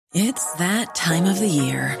It's that time of the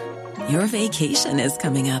year. Your vacation is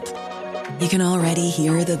coming up. You can already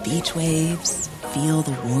hear the beach waves, feel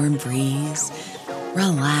the warm breeze,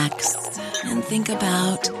 relax, and think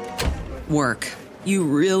about work. You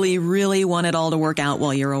really, really want it all to work out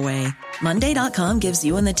while you're away. Monday.com gives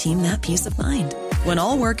you and the team that peace of mind. When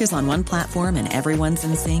all work is on one platform and everyone's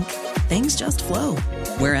in sync, things just flow.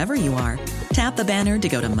 Wherever you are, tap the banner to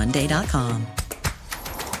go to Monday.com.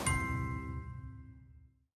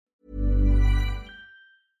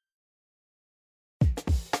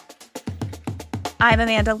 I'm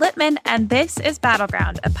Amanda Littman, and this is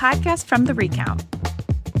Battleground, a podcast from The Recount.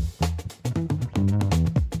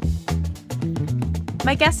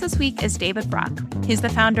 My guest this week is David Brock. He's the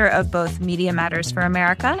founder of both Media Matters for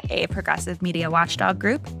America, a progressive media watchdog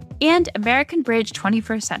group, and American Bridge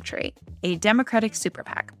 21st Century, a Democratic super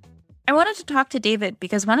PAC. I wanted to talk to David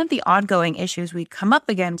because one of the ongoing issues we come up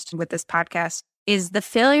against with this podcast is the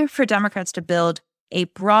failure for Democrats to build a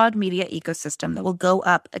broad media ecosystem that will go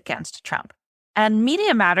up against Trump. And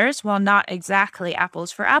Media Matters, while not exactly apples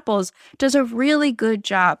for apples, does a really good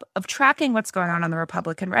job of tracking what's going on the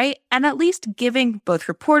Republican right and at least giving both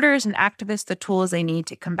reporters and activists the tools they need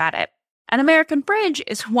to combat it. And American Bridge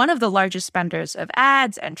is one of the largest spenders of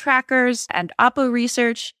ads and trackers and Oppo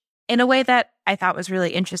research in a way that I thought was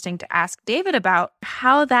really interesting to ask David about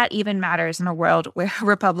how that even matters in a world where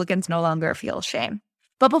Republicans no longer feel shame.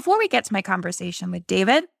 But before we get to my conversation with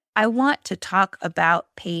David, I want to talk about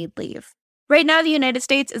paid leave. Right now, the United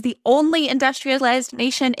States is the only industrialized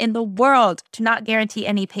nation in the world to not guarantee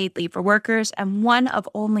any paid leave for workers, and one of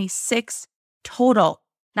only 6 total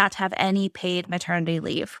not to have any paid maternity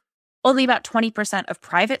leave. Only about 20% of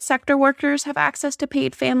private sector workers have access to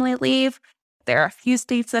paid family leave. There are a few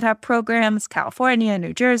states that have programs: California,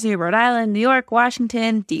 New Jersey, Rhode Island, New York,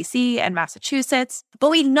 Washington, D.C., and Massachusetts.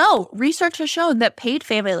 But we know research has shown that paid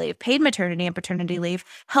family leave, paid maternity and paternity leave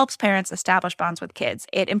helps parents establish bonds with kids.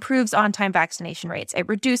 It improves on-time vaccination rates. It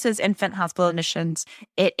reduces infant hospital admissions.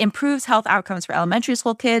 It improves health outcomes for elementary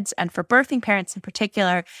school kids, and for birthing parents in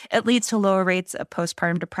particular, it leads to lower rates of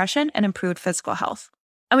postpartum depression and improved physical health.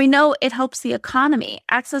 And we know it helps the economy.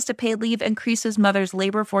 Access to paid leave increases mothers'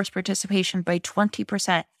 labor force participation by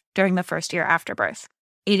 20% during the first year after birth.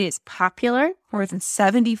 It is popular. More than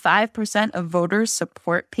 75% of voters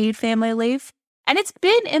support paid family leave. And it's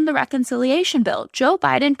been in the reconciliation bill. Joe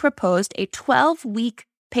Biden proposed a 12-week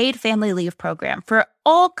paid family leave program for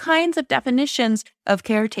all kinds of definitions of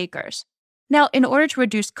caretakers. Now, in order to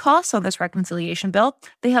reduce costs on this reconciliation bill,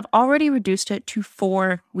 they have already reduced it to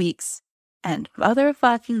 4 weeks. And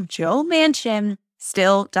motherfucking Joe Manchin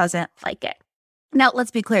still doesn't like it. Now, let's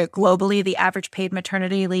be clear. Globally, the average paid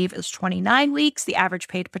maternity leave is 29 weeks. The average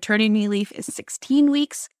paid paternity leave is 16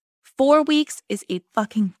 weeks. 4 weeks is a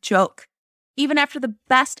fucking joke. Even after the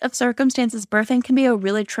best of circumstances, birthing can be a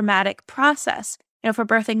really traumatic process. For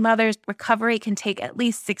birthing mothers, recovery can take at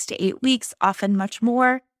least 6 to 8 weeks, often much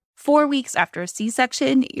more. 4 weeks after a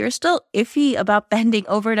C-section, you're still iffy about bending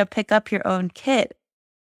over to pick up your own kid.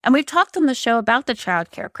 And we've talked on the show about the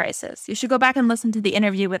childcare crisis. You should go back and listen to the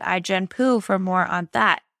interview with Ai-jen Poo for more on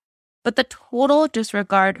that. But the total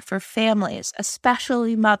disregard for families,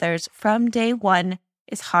 especially mothers, from day one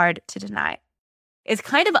is hard to deny. It's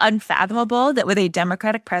kind of unfathomable that with a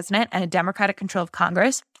Democratic president and a Democratic control of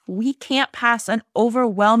Congress, we can't pass an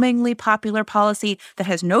overwhelmingly popular policy that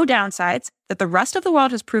has no downsides, that the rest of the world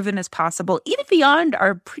has proven is possible, even beyond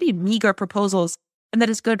our pretty meager proposals, and that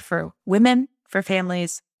is good for women, for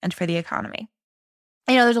families, and for the economy.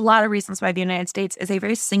 There's a lot of reasons why the United States is a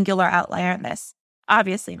very singular outlier in this.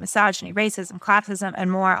 Obviously, misogyny, racism, classism,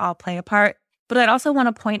 and more all play a part. But I'd also want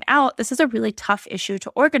to point out this is a really tough issue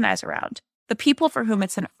to organize around. The people for whom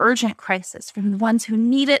it's an urgent crisis, from the ones who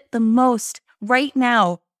need it the most right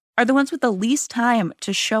now, are the ones with the least time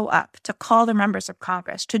to show up, to call their members of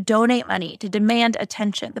Congress, to donate money, to demand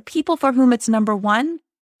attention. The people for whom it's number one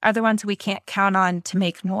are the ones we can't count on to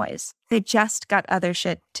make noise. They just got other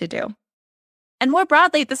shit to do. And more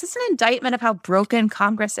broadly, this is an indictment of how broken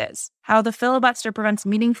Congress is, how the filibuster prevents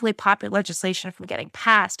meaningfully popular legislation from getting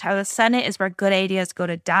passed, how the Senate is where good ideas go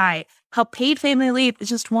to die, how paid family leave is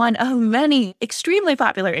just one of many extremely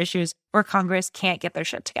popular issues where Congress can't get their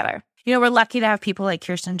shit together. We're lucky to have people like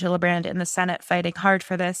Kirsten Gillibrand in the Senate fighting hard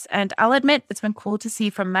for this. And I'll admit, it's been cool to see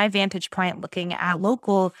from my vantage point looking at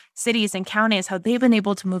local cities and counties how they've been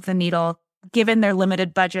able to move the needle given their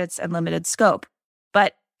limited budgets and limited scope.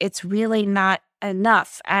 But it's really not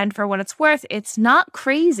enough. And for what it's worth, it's not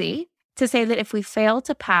crazy to say that if we fail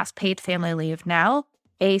to pass paid family leave now,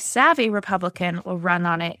 a savvy Republican will run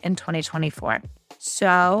on it in 2024.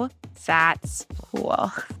 So that's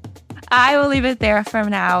cool. I will leave it there for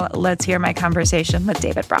now. Let's hear my conversation with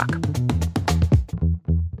David Brock.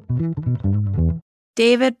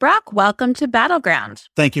 David Brock, welcome to Battleground.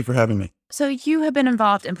 Thank you for having me. So you have been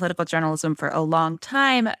involved in political journalism for a long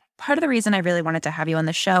time. Part of the reason I really wanted to have you on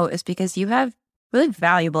the show is because you have really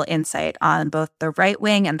valuable insight on both the right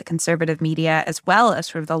wing and the conservative media, as well as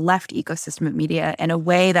sort of the left ecosystem of media in a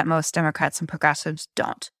way that most Democrats and progressives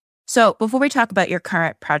don't. So before we talk about your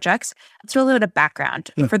current projects, let's do a little bit of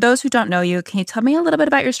background. Yeah. For those who don't know you, can you tell me a little bit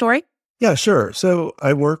about your story? Yeah, sure. So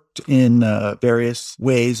I worked in various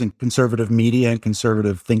ways in conservative media and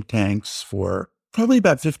conservative think tanks for probably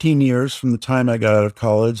about 15 years from the time I got out of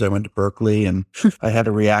college. I went to Berkeley and I had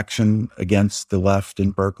a reaction against the left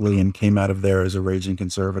in Berkeley and came out of there as a raging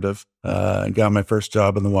conservative. I got my first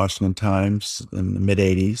job in the Washington Times in the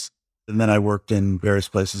mid-'80s. And then I worked in various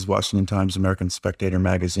places, Washington Times, American Spectator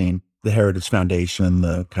magazine, the Heritage Foundation,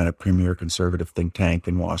 the kind of premier conservative think tank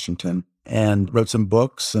in Washington, and wrote some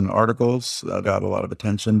books and articles that got a lot of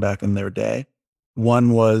attention back in their day.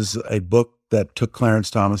 One was a book that took Clarence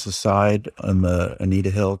Thomas aside on the Anita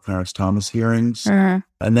Hill, Clarence Thomas hearings. And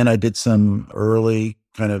then I did some early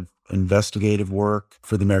kind of investigative work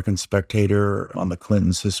for the American Spectator on the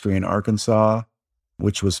Clintons' history in Arkansas,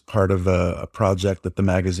 which was part of a project that the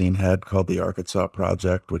magazine had called the Arkansas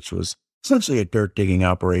Project, which was essentially a dirt digging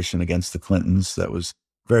operation against the Clintons that was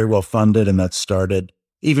very well funded, and that started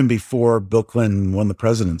even before Bill Clinton won the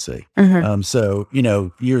presidency. So,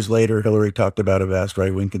 years later, Hillary talked about a vast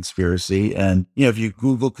right-wing conspiracy. And, if you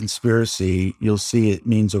Google conspiracy, you'll see it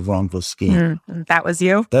means a wrongful scheme. That was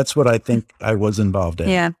you? That's what I think I was involved in.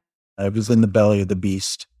 Yeah. I was in the belly of the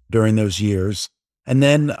beast during those years. And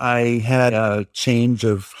then I had a change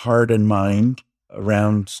of heart and mind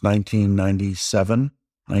around 1997,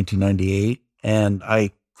 1998. And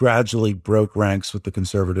I gradually broke ranks with the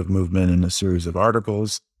conservative movement in a series of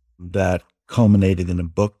articles that culminated in a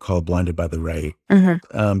book called Blinded by the Right.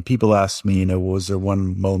 People ask me, was there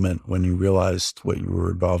one moment when you realized what you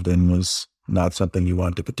were involved in was not something you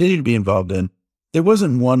wanted to continue to be involved in? There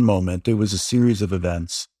wasn't one moment. It was a series of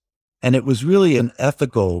events. And it was really an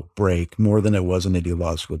ethical break more than it was an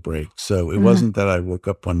ideological break. So it wasn't that I woke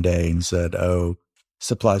up one day and said,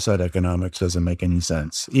 supply side economics doesn't make any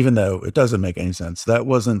sense, even though it doesn't make any sense. That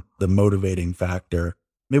wasn't the motivating factor.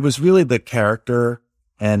 It was really the character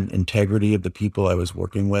and integrity of the people I was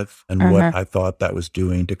working with and what I thought that was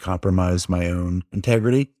doing to compromise my own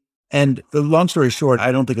integrity. And the long story short,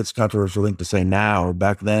 I don't think it's a controversial thing to say now.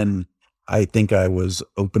 Back then, I think I was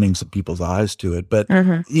opening some people's eyes to it. But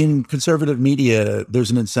in conservative media,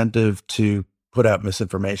 there's an incentive to put out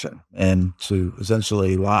misinformation and to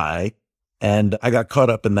essentially lie. And I got caught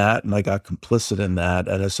up in that and I got complicit in that.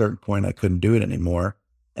 At a certain point, I couldn't do it anymore.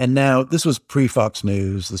 And now this was pre-Fox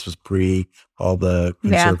News. This was pre all the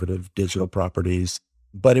conservative digital properties.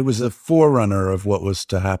 But it was a forerunner of what was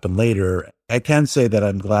to happen later. I can say that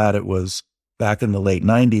I'm glad it was back in the late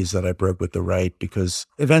 90s that I broke with the right, because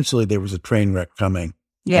eventually there was a train wreck coming.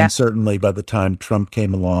 Yeah. And certainly by the time Trump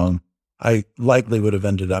came along, I likely would have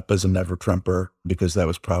ended up as a never Trumper, because that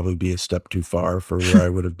would probably be a step too far for where I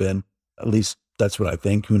would have been. At least that's what I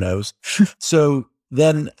think. Who knows? So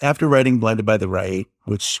then after writing Blinded by the Right,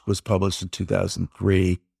 which was published in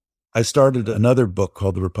 2003, I started another book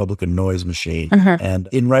called The Republican Noise Machine. And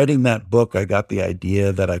in writing that book, I got the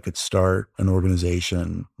idea that I could start an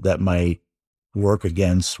organization that might work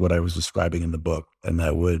against what I was describing in the book, and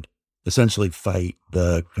that would essentially fight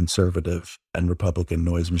the conservative and Republican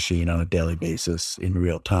noise machine on a daily basis in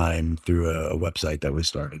real time through a website that we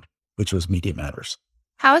started, which was Media Matters.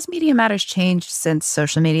 How has Media Matters changed since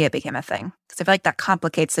social media became a thing? Because I feel like that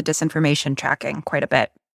complicates the disinformation tracking quite a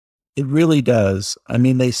bit. It really does. I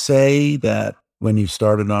mean, they say that when you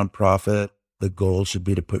start a nonprofit, the goal should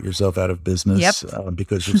be to put yourself out of business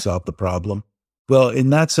because you've solved the problem. Well, in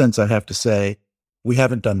that sense, I have to say, we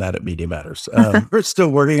haven't done that at Media Matters. We're still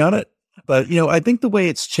working on it. But, I think the way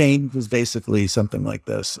it's changed is basically something like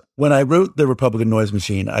this. When I wrote The Republican Noise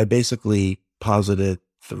Machine, I basically posited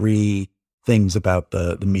three things about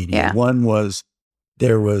the media. Yeah. One was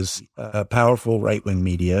there was a powerful right-wing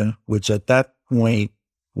media, which at that point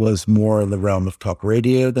was more in the realm of talk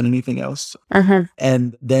radio than anything else.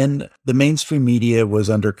 And then the mainstream media was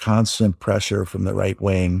under constant pressure from the right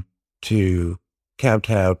wing to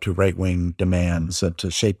kowtow to right-wing demands and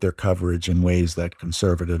to shape their coverage in ways that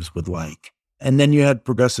conservatives would like. And then you had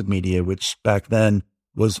progressive media, which back then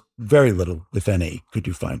was very little, if any, could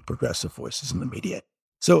you find progressive voices in the media.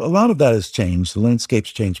 So a lot of that has changed. The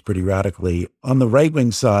landscape's changed pretty radically. On the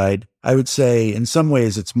right-wing side, I would say in some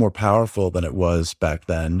ways it's more powerful than it was back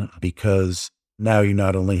then, because now you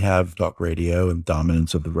not only have talk radio and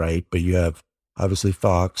dominance of the right, but you have obviously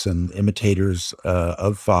Fox and imitators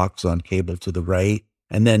of Fox on cable to the right.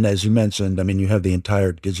 And then, as you mentioned, I mean, you have the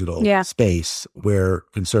entire digital space where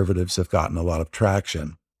conservatives have gotten a lot of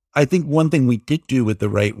traction. I think one thing we did do with the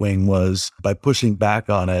right wing was, by pushing back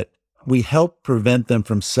on it, we helped prevent them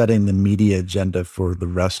from setting the media agenda for the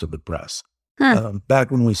rest of the press.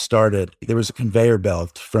 Back when we started, there was a conveyor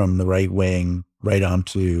belt from the right wing right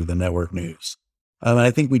onto the network news. And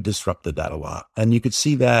I think we disrupted that a lot. And you could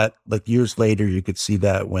see that, like years later, you could see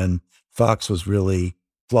that when Fox was really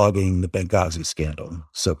flogging the Benghazi scandal,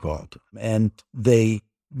 so-called. And they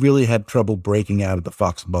really had trouble breaking out of the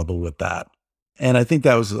Fox bubble with that. And I think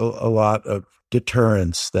that was a lot of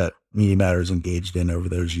deterrence that Media Matters engaged in over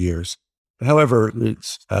those years. However,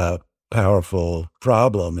 it's a powerful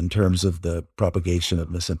problem in terms of the propagation of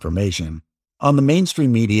misinformation. On the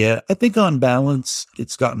mainstream media, I think on balance,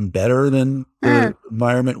 it's gotten better than the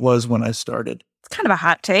environment was when I started. It's kind of a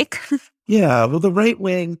hot take. Yeah, well, the right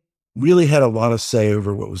wing really had a lot of say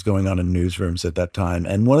over what was going on in newsrooms at that time.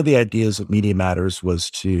 And one of the ideas of Media Matters was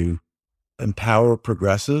to empower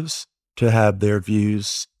progressives to have their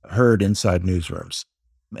views heard inside newsrooms.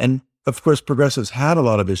 And of course, progressives had a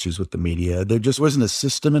lot of issues with the media. There just wasn't a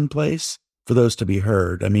system in place for those to be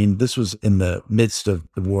heard. I mean, this was in the midst of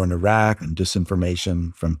the war in Iraq and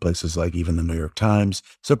disinformation from places like even the New York Times.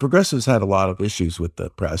 So progressives had a lot of issues with the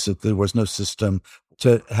press. There was no system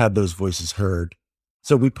to have those voices heard.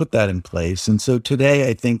 So we put that in place. And so today,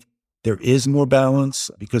 I think there is more balance,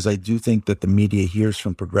 because I do think that the media hears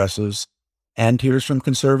from progressives and hears from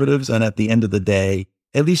conservatives. And at the end of the day,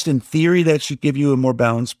 at least in theory, that should give you a more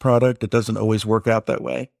balanced product. It doesn't always work out that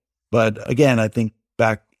way. But again, I think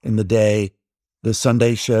back in the day, the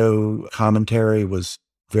Sunday show commentary was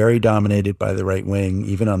very dominated by the right wing,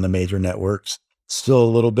 even on the major networks. Still a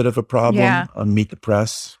little bit of a problem on Meet the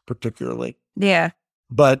Press, particularly. Yeah.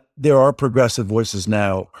 But there are progressive voices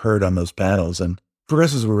now heard on those panels, and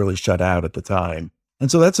progressives were really shut out at the time.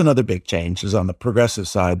 And so that's another big change, is on the progressive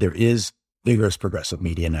side, there is vigorous progressive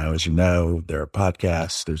media now. As you know, there are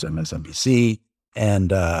podcasts, there's MSNBC,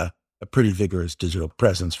 and a pretty vigorous digital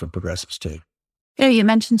presence from progressives too. Yeah, you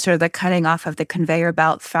mentioned sort of the cutting off of the conveyor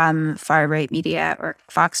belt from far-right media or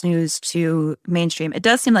Fox News to mainstream. It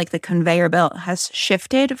does seem like the conveyor belt has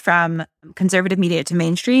shifted from conservative media to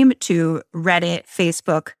mainstream to Reddit,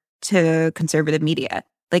 Facebook to conservative media.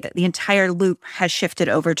 Like the entire loop has shifted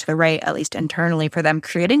over to the right, at least internally, for them,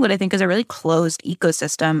 creating what I think is a really closed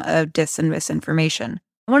ecosystem of dis and misinformation.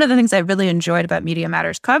 One of the things I really enjoyed about Media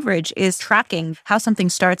Matters coverage is tracking how something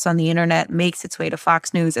starts on the internet, makes its way to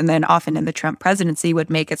Fox News, and then often in the Trump presidency would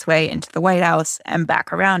make its way into the White House and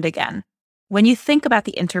back around again. When you think about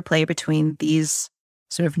the interplay between these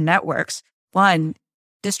sort of networks, one,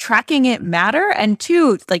 does tracking it matter? And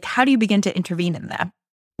two, like, how do you begin to intervene in that?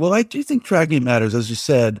 Well, I do think tracking matters. As you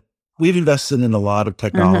said, we've invested in a lot of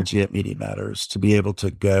technology at Media Matters to be able to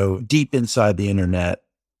go deep inside the internet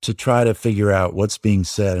to try to figure out what's being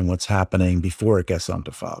said and what's happening before it gets onto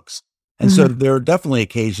Fox. And so there are definitely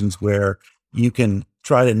occasions where you can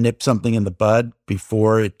try to nip something in the bud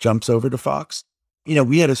before it jumps over to Fox. You know,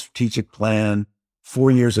 we had a strategic plan 4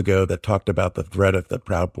 years ago that talked about the threat of the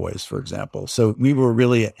Proud Boys, for example. So we were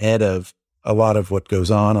really ahead of a lot of what goes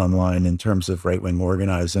on online in terms of right-wing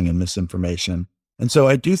organizing and misinformation. And so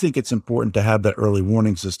I do think it's important to have that early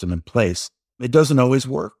warning system in place. It doesn't always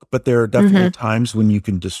work, but there are definitely times when you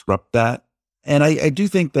can disrupt that. And I do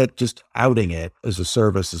think that just outing it as a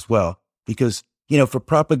service as well, because, you know, for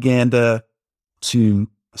propaganda to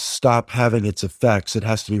stop having its effects, it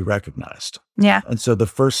has to be recognized. Yeah. And so the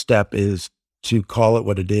first step is to call it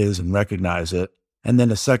what it is and recognize it. And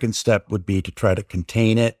then a second step would be to try to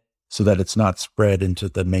contain it so that it's not spread into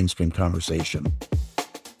the mainstream conversation.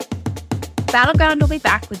 Battleground will be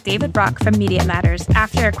back with David Brock from Media Matters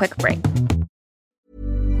after a quick break.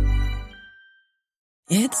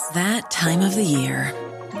 It's that time of the year.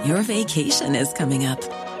 Your vacation is coming up.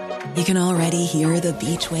 You can already hear the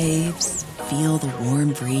beach waves, feel the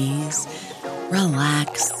warm breeze,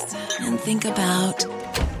 relax, and think about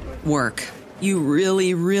work. You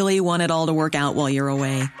really, really want it all to work out while you're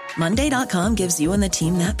away. Monday.com gives you and the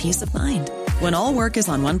team that peace of mind. When all work is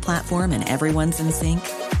on one platform and everyone's in sync,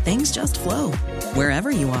 things just flow.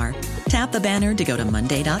 Wherever you are, tap the banner to go to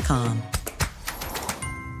Monday.com.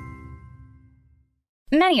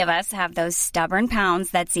 Many of us have those stubborn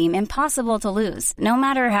pounds that seem impossible to lose, no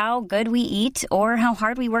matter how good we eat or how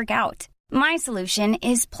hard we work out. My solution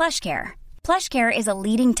is PlushCare. PlushCare is a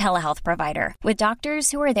leading telehealth provider with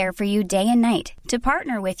doctors who are there for you day and night to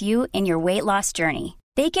partner with you in your weight loss journey.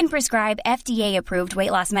 They can prescribe FDA-approved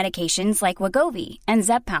weight loss medications like Wegovy and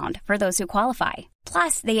Zepbound for those who qualify.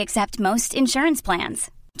 Plus, they accept most insurance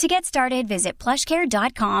plans. To get started, visit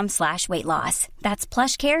plushcare.com/weightloss. That's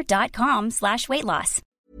plushcare.com/weightloss.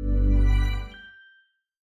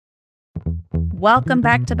 Welcome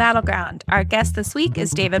back to Battleground. Our guest this week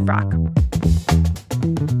is David Brock.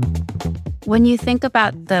 When you think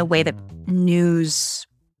about the way that news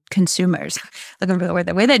consumers, looking for the word,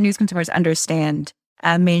 the way that news consumers understand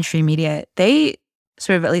mainstream media, they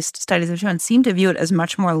sort of, at least studies have shown, seem to view it as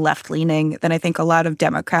much more left-leaning than I think a lot of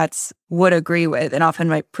Democrats would agree with, and often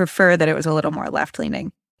might prefer that it was a little more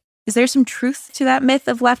left-leaning. Is there some truth to that myth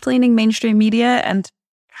of left-leaning mainstream media? And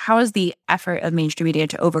how is the effort of mainstream media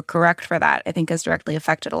to overcorrect for that, I think, has directly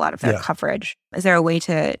affected a lot of their coverage? Is there a way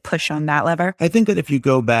to push on that lever? I think that if you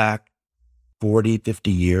go back 40, 50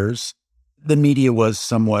 years, the media was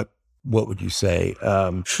somewhat, what would you say,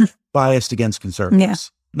 biased against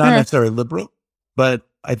conservatives. Not necessarily liberal, but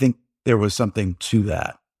I think there was something to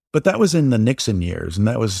that. But that was in the Nixon years, and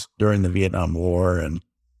that was during the Vietnam War. And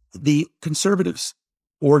the conservatives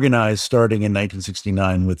organized starting in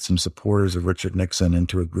 1969 with some supporters of Richard Nixon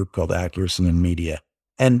into a group called Accuracy in Media.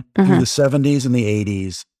 And through the 70s and the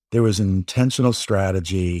 80s, there was an intentional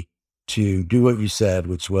strategy to do what you said,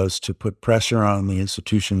 which was to put pressure on the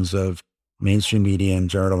institutions of mainstream media and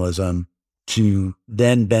journalism to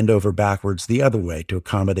then bend over backwards the other way to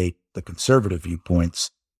accommodate the conservative viewpoints.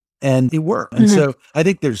 And it worked. And so I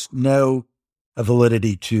think there's no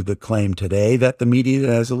validity to the claim today that the media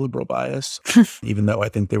has a liberal bias, even though I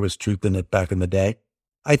think there was truth in it back in the day.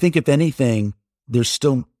 I think if anything, there's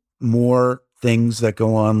still more things that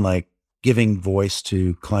go on, like giving voice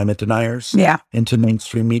to climate deniers into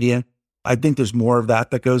mainstream media. I think there's more of that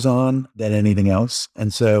goes on than anything else.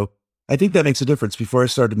 And so I think that makes a difference. Before I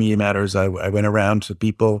started Media Matters, I went around to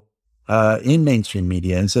people in mainstream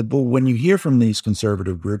media and said, well, when you hear from these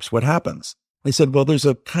conservative groups, what happens? They said, well, there's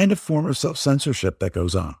a kind of form of self-censorship that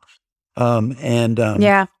goes on.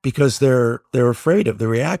 Because they're afraid of the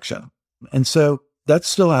reaction. And so that's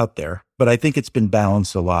still out there, but I think it's been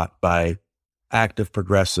balanced a lot by active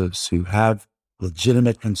progressives who have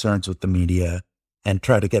legitimate concerns with the media and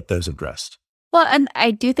try to get those addressed. Well, and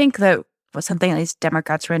I do think that was something at least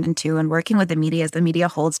Democrats run into in working with the media is the media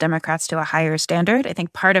holds Democrats to a higher standard. I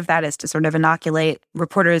think part of that is to sort of inoculate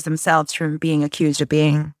reporters themselves from being accused of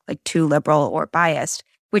being like too liberal or biased,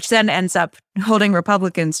 which then ends up holding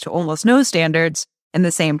Republicans to almost no standards in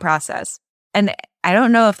the same process. And I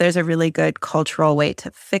don't know if there's a really good cultural way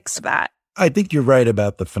to fix that. I think you're right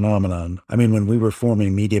about the phenomenon. I mean, when we were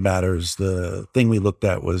forming Media Matters, the thing we looked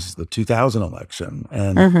at was the 2000 election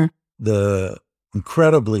and the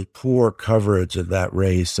incredibly poor coverage of that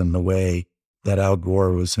race and the way that Al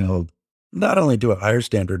Gore was held not only to a higher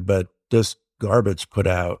standard, but just garbage put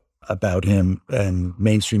out about him and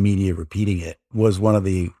mainstream media repeating it was one of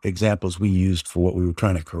the examples we used for what we were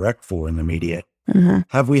trying to correct for in the media.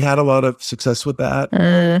 Have we had a lot of success with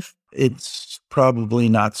that? It's probably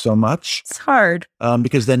not so much. It's hard.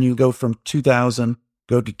 Because then you go from 2000,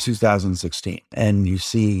 go to 2016, and you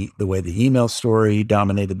see the way the email story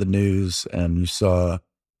dominated the news, and you saw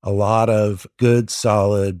a lot of good,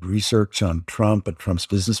 solid research on Trump and Trump's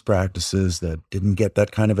business practices that didn't get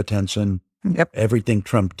that kind of attention. Everything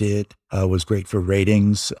Trump did was great for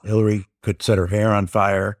ratings. Hillary could set her hair on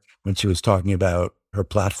fire when she was talking about her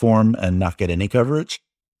platform and not get any coverage.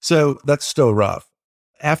 So that's still rough.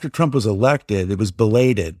 After Trump was elected, it was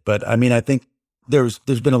belated. But I mean, I think there's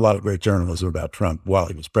been a lot of great journalism about Trump while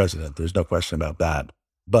he was president. There's no question about that.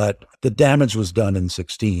 But the damage was done in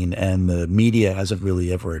 2016, and the media hasn't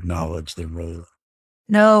really ever acknowledged their role.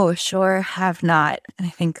 No, sure have not. And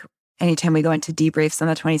I think anytime we go into debriefs on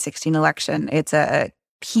the 2016 election, it's a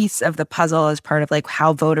piece of the puzzle as part of like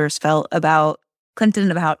how voters felt about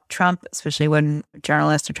Clinton, about Trump, especially when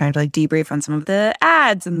journalists are trying to like debrief on some of the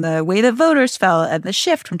ads and the way that voters felt and the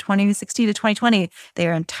shift from 2016 to 2020, they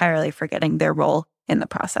are entirely forgetting their role in the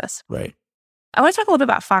process. Right. I want to talk a little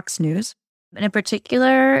bit about Fox News. And in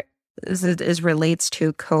particular, this relates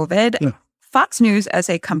to COVID. Yeah. Fox News as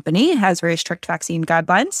a company has very strict vaccine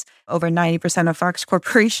guidelines. Over 90% of Fox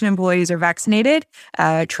Corporation employees are vaccinated.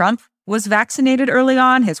 Trump was vaccinated early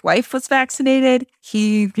on. His wife was vaccinated.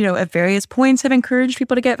 He, at various points have encouraged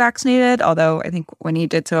people to get vaccinated. Although I think when he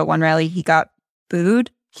did so at one rally, he got booed.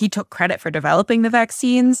 He took credit for developing the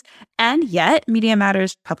vaccines. And yet Media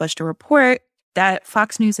Matters published a report that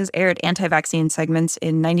Fox News has aired anti-vaccine segments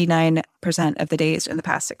in 99% of the days in the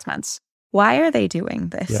past 6 months. Why are they doing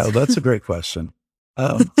this? Yeah, well, that's a great question.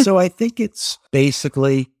 So I think it's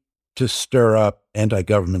basically to stir up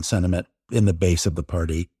anti-government sentiment in the base of the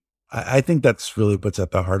party. I think that's really what's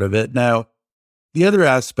at the heart of it. Now, the other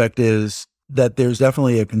aspect is that there's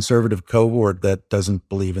definitely a conservative cohort that doesn't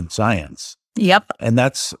believe in science. Yep. And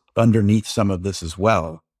that's underneath some of this as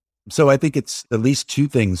well. So I think it's at least two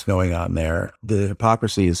things going on there. The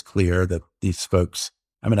hypocrisy is clear that these folks,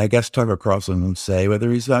 I mean, I guess Tucker Carlson would say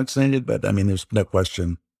whether he's vaccinated, but I mean, there's no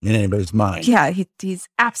question in anybody's mind. Yeah, he's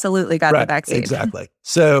absolutely got the vaccine. Exactly.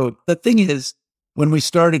 So the thing is, when we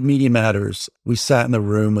started Media Matters, we sat in the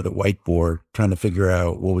room with a whiteboard trying to figure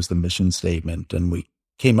out what was the mission statement. And we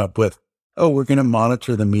came up with, we're going to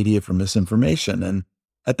monitor the media for misinformation. And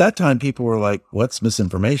at that time, people were like, what's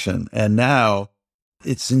misinformation? And now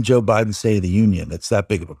it's in Joe Biden's State of the Union. It's that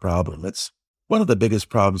big of a problem. It's one of the biggest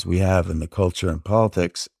problems we have in the culture and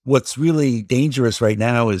politics. What's really dangerous right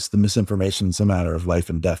now is the misinformation is a matter of life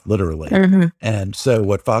and death, literally. Mm-hmm. And so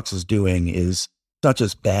what Fox is doing is not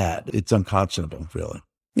just bad, it's unconscionable, really.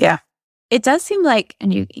 Yeah. It does seem like,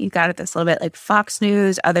 and you got at this a little bit, like Fox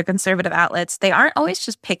News, other conservative outlets, they aren't always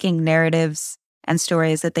just picking narratives and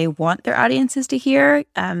stories that they want their audiences to hear.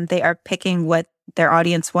 They are picking what their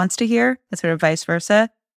audience wants to hear, and sort of vice versa.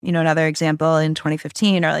 You know, another example in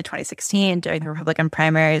 2015, early 2016, during the Republican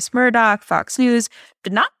primaries, Murdoch, Fox News,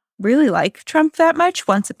 did not really like Trump that much.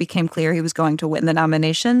 Once it became clear he was going to win the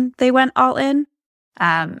nomination, they went all in.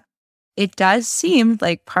 It does seem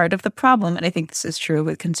like part of the problem, and I think this is true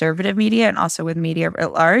with conservative media and also with media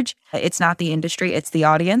at large, it's not the industry, it's the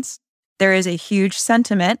audience. There is a huge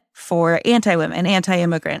sentiment for anti-women,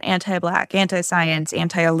 anti-immigrant, anti-Black, anti-science,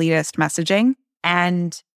 anti-elitist messaging.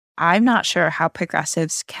 And I'm not sure how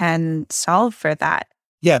progressives can solve for that.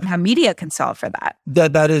 Yeah. How media can solve for that.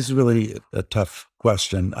 That is really a tough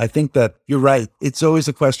question. I think that you're right. It's always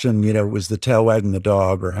a question, was the tail wagging the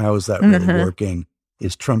dog, or how is that really working?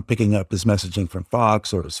 Is Trump picking up his messaging from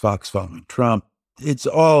Fox, or is Fox following Trump? It's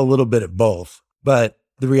all a little bit of both. But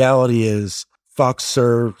the reality is Fox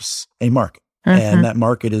serves a market, and that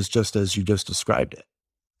market is just as you just described it.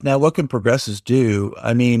 Now, what can progressives do?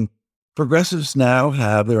 I mean, progressives now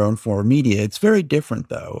have their own form of media. It's very different,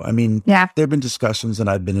 though. I mean, there have been discussions, and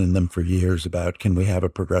I've been in them for years, about can we have a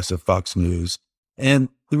progressive Fox News? And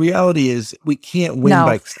the reality is we can't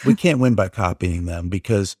win by copying them,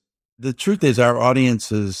 because the truth is our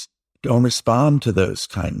audiences don't respond to those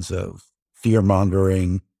kinds of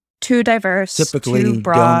fear-mongering, too diverse, typically too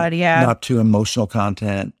broad, not too emotional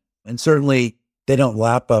content. And certainly they don't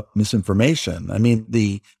lap up misinformation. I mean,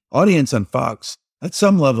 the audience on Fox at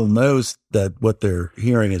some level knows that what they're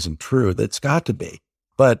hearing isn't true. That's got to be.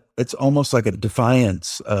 But it's almost like a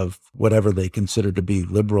defiance of whatever they consider to be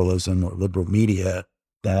liberalism or liberal media,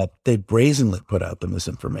 that they brazenly put out the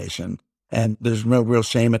misinformation. And there's no real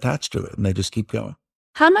shame attached to it. And they just keep going.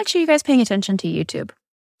 How much are you guys paying attention to YouTube?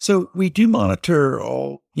 So we do monitor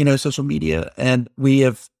all, social media, and we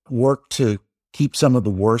have worked to keep some of the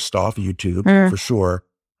worst off YouTube for sure.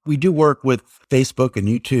 We do work with Facebook and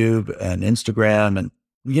YouTube and Instagram, and,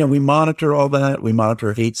 we monitor all that. We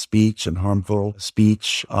monitor hate speech and harmful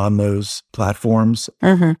speech on those platforms.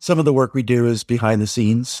 Some of the work we do is behind the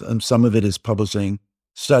scenes, and some of it is publishing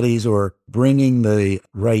studies or bringing the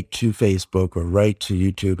right to Facebook or right to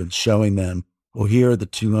YouTube and showing them, well, here are the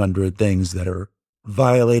 200 things that are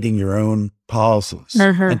violating your own policies,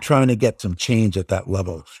 and trying to get some change at that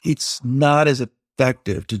level. It's not as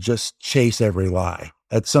effective to just chase every lie.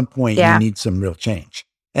 At some point, you need some real change.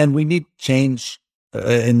 And we need change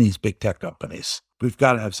in these big tech companies. We've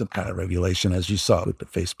got to have some kind of regulation, as you saw with the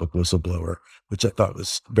Facebook whistleblower, which I thought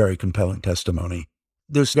was very compelling testimony.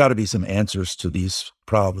 There's got to be some answers to these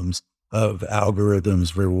problems of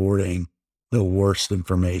algorithms rewarding the worst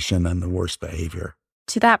information and the worst behavior.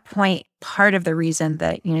 To that point, part of the reason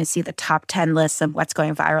that, see the top 10 lists of what's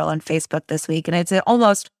going viral on Facebook this week, and it's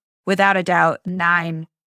almost without a doubt 9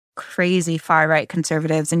 crazy far-right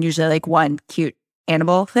conservatives and usually like one cute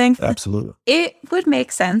animal thing. Absolutely. It would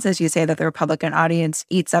make sense, as you say, that the Republican audience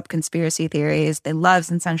eats up conspiracy theories. They love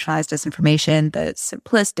sensationalized disinformation, the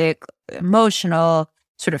simplistic, emotional,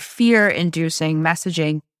 sort of fear-inducing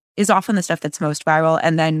messaging is often the stuff that's most viral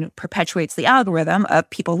and then perpetuates the algorithm of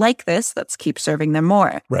people like this. Let's keep serving them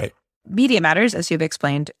more. Right. Media Matters, as you've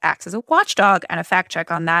explained, acts as a watchdog and a fact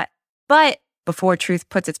check on that. But before truth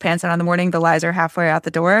puts its pants on in the morning, the lies are halfway out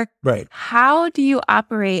the door. Right. How do you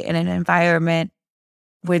operate in an environment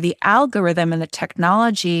where the algorithm and the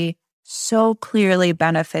technology so clearly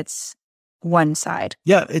benefits one side?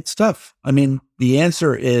 Yeah, it's tough. I mean, the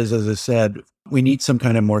answer is, as I said, we need some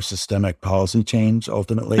kind of more systemic policy change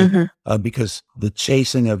ultimately, because the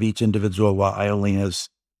chasing of each individual lie only has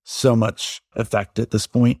so much effect at this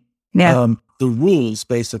point. Yeah. The rules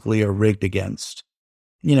basically are rigged against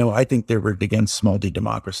I think they were against small d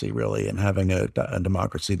democracy, really, and having a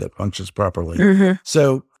democracy that functions properly.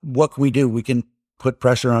 So what can we do? We can put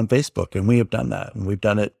pressure on Facebook, and we have done that. And we've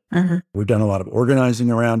done it. We've done a lot of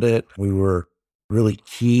organizing around it. We were really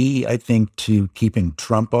key, I think, to keeping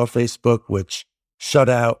Trump off Facebook, which shut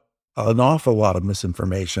out an awful lot of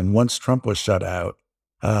misinformation. Once Trump was shut out,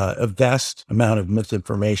 a vast amount of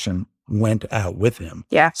misinformation went out with him.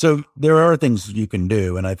 Yeah. So there are things you can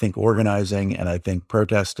do. And I think organizing, and I think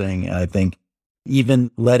protesting, and I think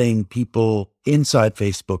even letting people inside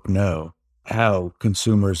Facebook know how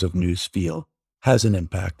consumers of news feel has an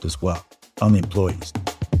impact as well on the employees.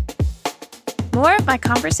 More of my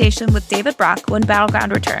conversation with David Brock when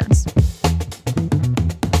Battleground returns.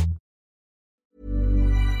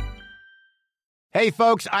 Hey,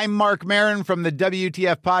 folks, I'm Mark Maron from the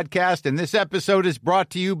WTF Podcast, and this episode is brought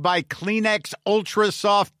to you by Kleenex Ultra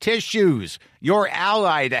Soft Tissues, your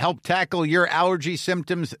ally to help tackle your allergy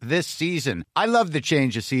symptoms this season. I love the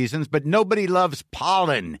change of seasons, but nobody loves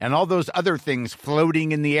pollen and all those other things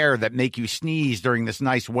floating in the air that make you sneeze during this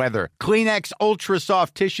nice weather. Kleenex Ultra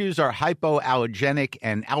Soft Tissues are hypoallergenic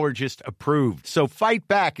and allergist approved, so fight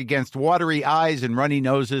back against watery eyes and runny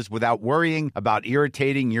noses without worrying about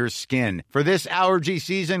irritating your skin. For this allergy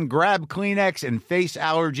season, grab Kleenex and face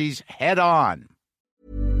allergies head on.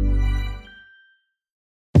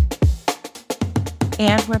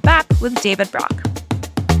 And we're back with David Brock.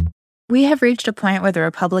 We have reached a point where the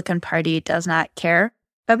Republican Party does not care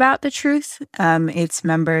about the truth. Its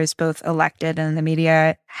members, both elected and the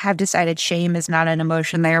media, have decided shame is not an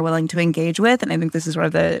emotion they are willing to engage with. And I think this is one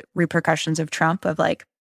of the repercussions of Trump, of like,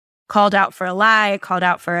 called out for a lie, called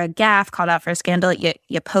out for a gaffe, called out for a scandal,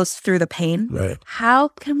 you post through the pain. Right. How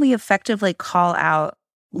can we effectively call out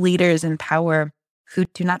leaders in power who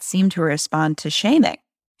do not seem to respond to shaming?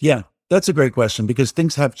 Yeah, that's a great question, because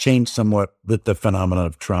things have changed somewhat with the phenomenon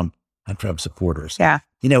of Trump and Trump supporters. Yeah.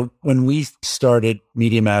 When we started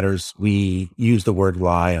Media Matters, we used the word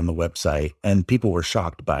lie on the website, and people were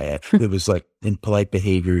shocked by it. It was like, in polite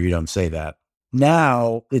behavior, you don't say that.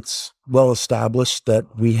 Now it's well established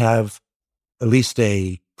that we have at least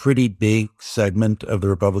a pretty big segment of the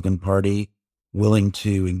Republican Party willing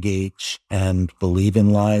to engage and believe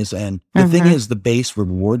in lies. And the thing is, the base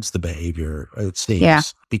rewards the behavior, it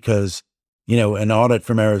seems, because, an audit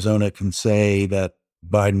from Arizona can say that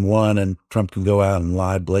Biden won and Trump can go out and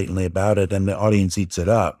lie blatantly about it, and the audience eats it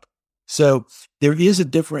up. So there is a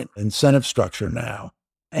different incentive structure now.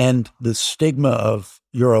 And the stigma of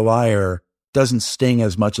you're a liar doesn't sting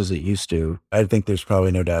as much as it used to. I think there's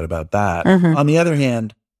probably no doubt about that. On the other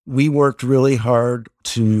hand, we worked really hard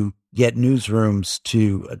to get newsrooms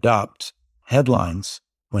to adopt headlines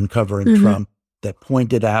when covering Trump that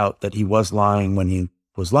pointed out that he was lying when he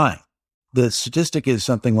was lying. The statistic is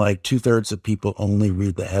something like 2/3 of people only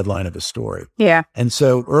read the headline of a story. Yeah. And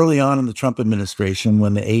so early on in the Trump administration,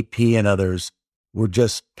 when the AP and others were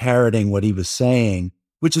just parroting what he was saying,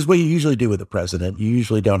 which is what you usually do with the president. You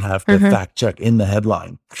usually don't have to fact check in the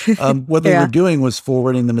headline. What they were doing was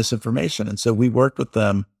forwarding the misinformation. And so we worked with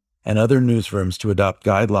them and other newsrooms to adopt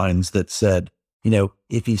guidelines that said,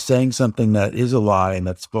 if he's saying something that is a lie and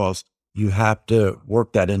that's false, you have to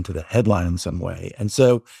work that into the headline in some way. And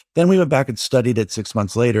so then we went back and studied it 6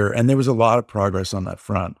 months later, and there was a lot of progress on that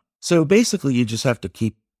front. So basically, you just have to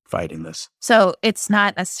keep fighting this. So it's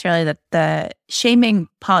not necessarily that the shaming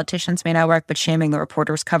politicians may not work, but shaming the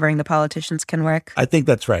reporters covering the politicians can work. I think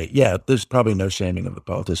that's right. Yeah, there's probably no shaming of the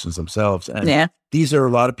politicians themselves. And these are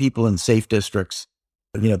a lot of people in safe districts.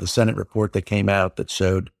 The Senate report that came out that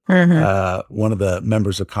showed one of the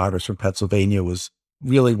members of Congress from Pennsylvania was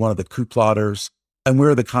really one of the coup plotters. And where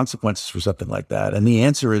are the consequences for something like that? And the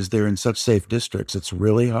answer is they're in such safe districts. It's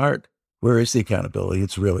really hard. Where is the accountability?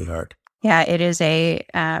 It's really hard. Yeah, it is I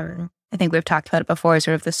think we've talked about it before,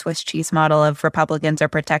 sort of the Swiss cheese model of Republicans are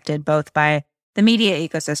protected both by the media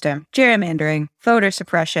ecosystem, gerrymandering, voter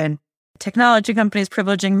suppression, technology companies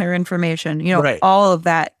privileging their information, all of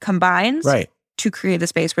that combines to create a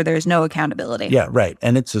space where there's no accountability. Yeah, right.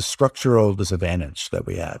 And it's a structural disadvantage that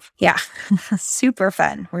we have. Yeah, super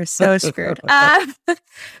fun. We're so screwed.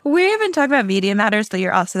 We've been talking about Media Matters, but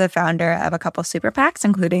you're also the founder of a couple super PACs,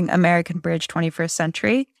 including American Bridge 21st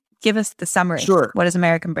Century. Give us the summary. Sure. What is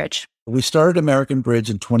American Bridge? We started American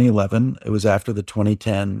Bridge in 2011. It was after the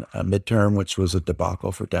 2010 midterm, which was a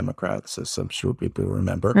debacle for Democrats, as I'm sure people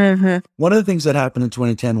remember. One of the things that happened in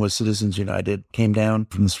 2010 was Citizens United came down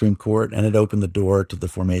from the Supreme Court, and it opened the door to the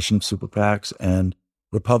formation of super PACs. And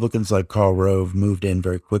Republicans like Karl Rove moved in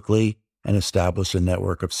very quickly and established a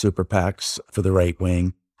network of super PACs for the right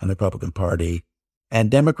wing and the Republican Party.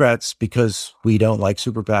 And Democrats, because we don't like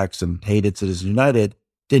super PACs and hated Citizens United,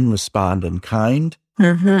 didn't respond in kind.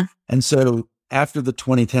 Mm-hmm. And so after the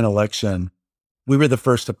 2010 election, we were the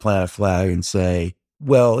first to plant a flag and say,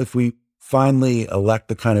 well, if we finally elect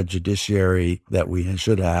the kind of judiciary that we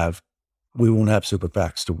should have, we won't have super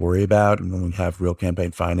PACs to worry about. And when we have real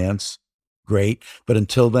campaign finance, great. But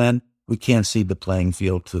until then, we can't cede the playing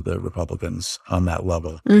field to the Republicans on that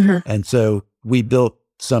level. Mm-hmm. And so we built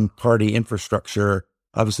some party infrastructure.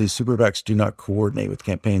 Obviously, super PACs do not coordinate with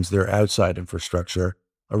campaigns. They're outside infrastructure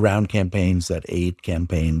around campaigns that aid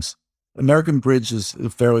campaigns. American Bridge is a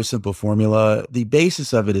fairly simple formula. The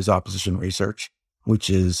basis of it is opposition research, which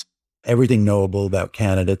is everything knowable about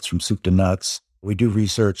candidates from soup to nuts. We do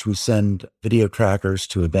research. We send video trackers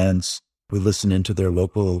to events. We listen into their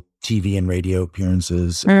local TV and radio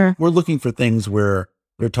appearances. We're looking for things where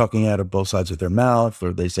they're talking out of both sides of their mouth,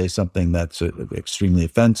 or they say something that's extremely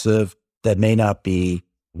offensive that may not be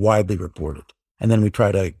widely reported. And then we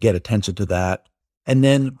try to get attention to that. And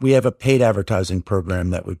then we have a paid advertising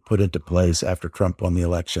program that we put into place after Trump won the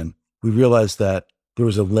election. We realized that there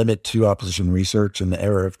was a limit to opposition research in the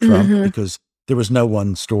era of Trump because there was no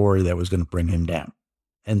one story that was going to bring him down.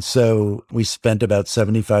 And so we spent about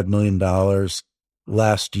 $75 million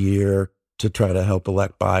last year to try to help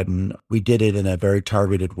elect Biden. We did it in a very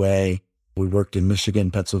targeted way. We worked in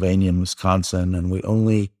Michigan, Pennsylvania, and Wisconsin, and we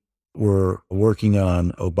only were working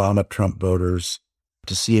on Obama-Trump voters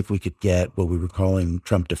to see if we could get what we were calling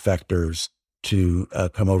Trump defectors to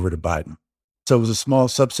come over to Biden. So it was a small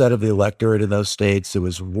subset of the electorate in those states. It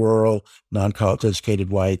was rural, non-college educated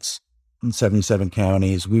whites in 77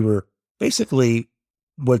 counties. We were basically,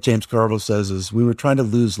 what James Carville says is, we were trying to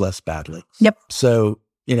lose less badly. Yep. So,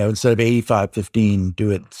 instead of 85-15, do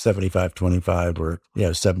it 75-25 or,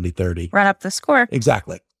 70-30. Run up the score.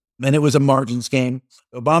 Exactly. And it was a margins game.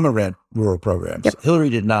 Obama ran rural programs. Yep.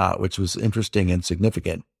 Hillary did not, which was interesting and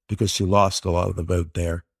significant because she lost a lot of the vote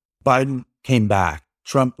there. Biden came back.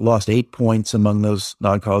 Trump lost 8 points among those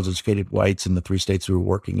non-college educated whites in the 3 states we were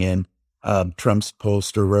working in. Trump's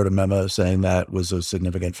pollster wrote a memo saying that was a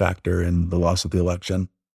significant factor in the loss of the election.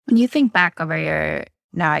 When you think back over your,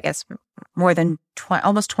 now I guess more than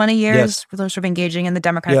almost 20 years sort of engaging in the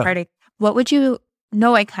Democratic Party, what would you,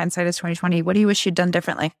 like hindsight is 2020, what do you wish you'd done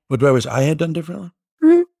differently? What do I wish I had done differently?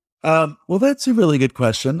 Mm-hmm. Well, that's a really good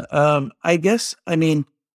question. I guess,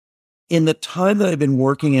 in the time that I've been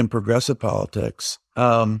working in progressive politics,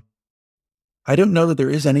 I don't know that there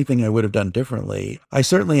is anything I would have done differently. I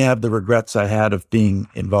certainly have the regrets I had of being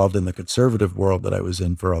involved in the conservative world that I was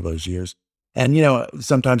in for all those years. And,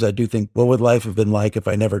 sometimes I do think, what would life have been like if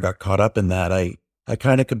I never got caught up in that? I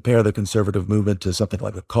kind of compare the conservative movement to something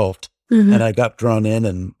like a cult. Mm-hmm. And I got drawn in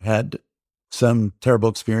and had some terrible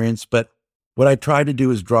experience. But what I try to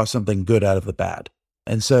do is draw something good out of the bad.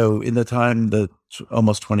 And so in the time, the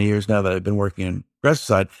almost 20 years now that I've been working in the progressive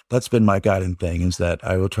side, that's been my guiding thing, is that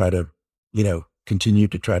I will try to, continue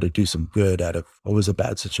to try to do some good out of what was a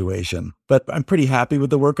bad situation. But I'm pretty happy with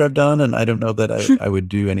the work I've done, and I don't know that I would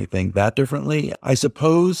do anything that differently. I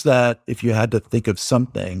suppose that if you had to think of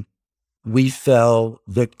something, we fell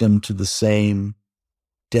victim to the same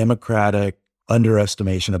Democratic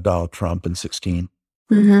underestimation of Donald Trump in 2016.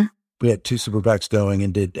 Mm-hmm. We had 2 super PACs going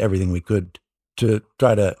and did everything we could to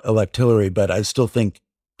try to elect Hillary, but I still think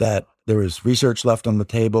that there was research left on the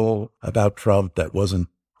table about Trump that wasn't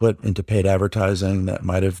put into paid advertising that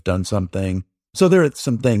might have done something. So there are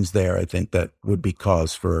some things there, I think, that would be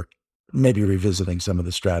cause for maybe revisiting some of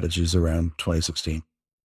the strategies around 2016.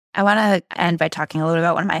 I want to end by talking a little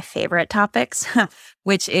about one of my favorite topics,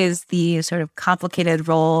 which is the sort of complicated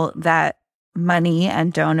role that money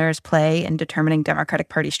and donors play in determining Democratic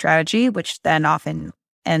Party strategy, which then often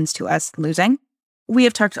ends to us losing. We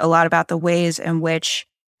have talked a lot about the ways in which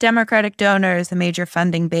Democratic donors, the major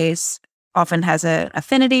funding base, often has an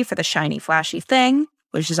affinity for the shiny, flashy thing,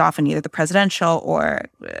 which is often either the presidential or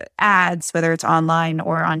ads, whether it's online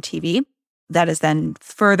or on TV. That is then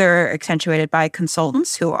further accentuated by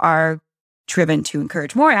consultants who are driven to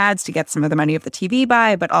encourage more ads to get some of the money of the TV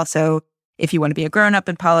buy. But also, if you want to be a grown-up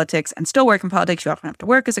in politics and still work in politics, you often have to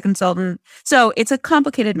work as a consultant. So it's a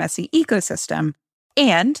complicated, messy ecosystem.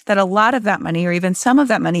 And that a lot of that money, or even some of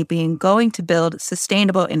that money, going to build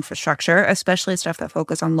sustainable infrastructure, especially stuff that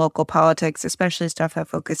focuses on local politics, especially stuff that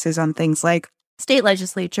focuses on things like state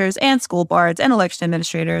legislatures and school boards and election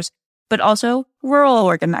administrators, but also rural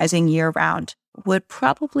organizing year-round, would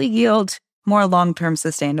probably yield more long-term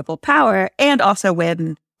sustainable power and also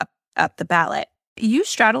win up the ballot. You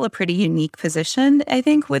straddle a pretty unique position, I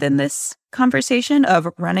think, within this conversation of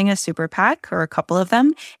running a super PAC, or a couple of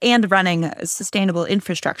them, and running a sustainable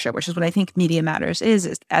infrastructure, which is what I think Media Matters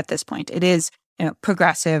is at this point. It is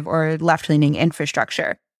progressive or left-leaning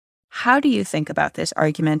infrastructure. How do you think about this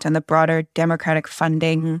argument and the broader Democratic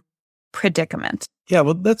funding predicament? Yeah,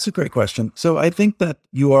 well, that's a great question. So I think that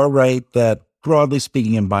you are right that broadly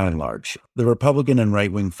speaking and by and large, the Republican and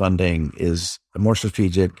right-wing funding is more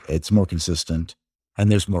strategic, it's more consistent,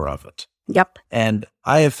 and there's more of it. Yep. And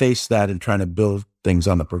I have faced that in trying to build things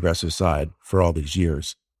on the progressive side for all these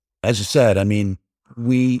years. As you said, I mean,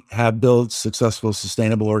 we have built successful,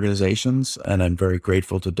 sustainable organizations, and I'm very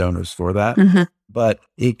grateful to donors for that. Mm-hmm. But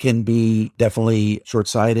it can be definitely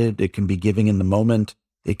short-sighted. It can be giving in the moment.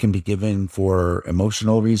 It can be giving for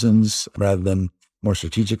emotional reasons rather than more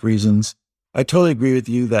strategic reasons. I totally agree with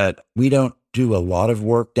you that we don't do a lot of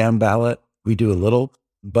work down ballot. We do a little,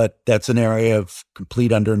 but that's an area of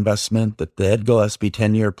complete underinvestment. That the Ed Gillespie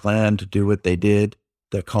 10-year plan to do what they did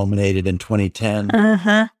that culminated in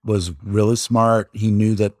 2010 was really smart. He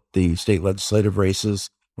knew that the state legislative races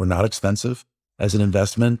were not expensive as an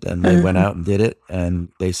investment, and they went out and did it, and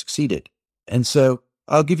they succeeded. And so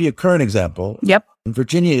I'll give you a current example. Yep.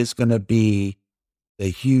 Virginia is going to be a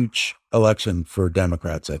huge election for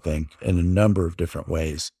Democrats, I think, in a number of different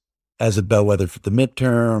ways. As a bellwether for the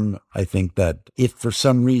midterm, I think that if for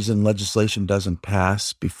some reason legislation doesn't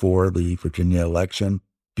pass before the Virginia election, it'd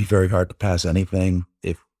be very hard to pass anything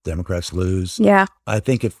if Democrats lose. Yeah. I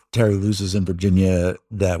think if Terry loses in Virginia,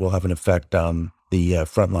 that will have an effect on the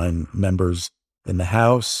frontline members in the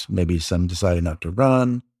House, maybe some deciding not to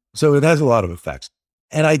run. So it has a lot of effects.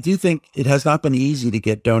 And I do think it has not been easy to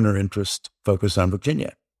get donor interest focused on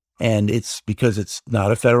Virginia. And it's because it's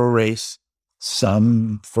not a federal race.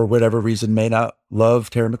 Some, for whatever reason, may not love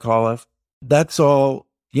Terry McAuliffe. That's all,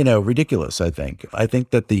 ridiculous, I think. I think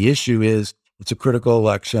that the issue is it's a critical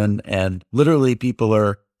election, and literally people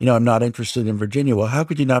are, I'm not interested in Virginia. Well, how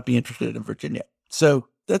could you not be interested in Virginia? So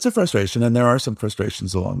that's a frustration, and there are some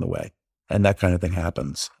frustrations along the way, and that kind of thing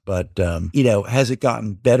happens. But, has it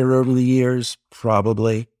gotten better over the years?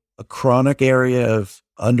 Probably. A chronic area of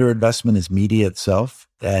underinvestment is media itself,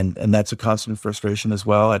 and that's a constant frustration as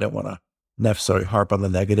well. I don't want to necessarily harp on the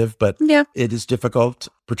negative, but it is difficult,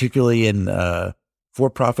 particularly in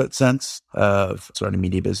for-profit sense of starting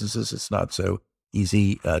media businesses. It's not so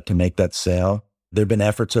easy to make that sale. There have been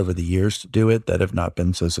efforts over the years to do it that have not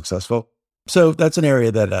been so successful. So that's an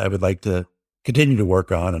area that I would like to continue to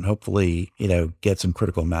work on and hopefully, get some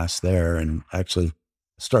critical mass there and actually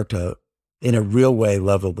start to, in a real way,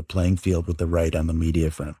 level the playing field with the right on the media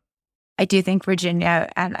front. I do think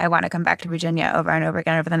Virginia, and I want to come back to Virginia over and over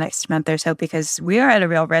again over the next month or so, because we are at a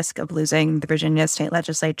real risk of losing the Virginia state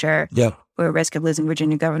legislature. Yeah. We're at risk of losing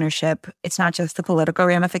Virginia governorship. It's not just the political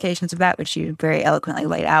ramifications of that, which you very eloquently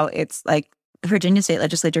laid out. It's like the Virginia state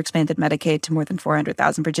legislature expanded Medicaid to more than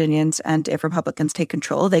 400,000 Virginians. And if Republicans take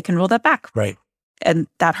control, they can roll that back. Right. And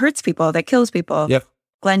that hurts people. That kills people. Yep.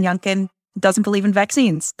 Glenn Youngkin doesn't believe in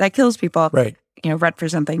vaccines. That kills people. Right. Rep for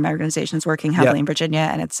Something, my organization, is working heavily in Virginia,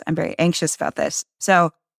 and I'm very anxious about this. So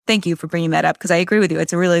thank you for bringing that up, because I agree with you.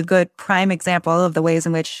 It's a really good prime example of the ways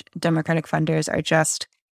in which Democratic funders are just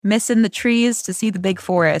missing the trees to see the big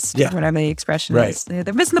forest, whatever the expression is. They're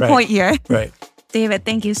missing the point here. Right. David,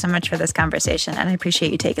 thank you so much for this conversation, and I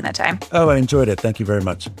appreciate you taking the time. Oh, I enjoyed it. Thank you very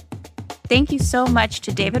much. Thank you so much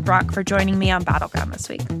to David Brock for joining me on Battleground this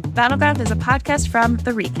week. Battleground is a podcast from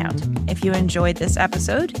The Recount. If you enjoyed this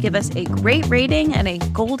episode, give us a great rating and a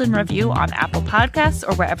golden review on Apple Podcasts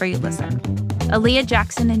or wherever you listen. Aaliyah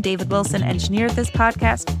Jackson and David Wilson engineered this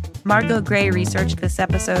podcast. Margot Gray researched this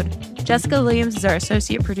episode. Jessica Williams is our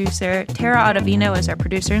associate producer. Tara Ottavino is our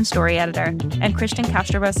producer and story editor. And Christian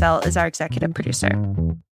Castro-Russell is our executive producer.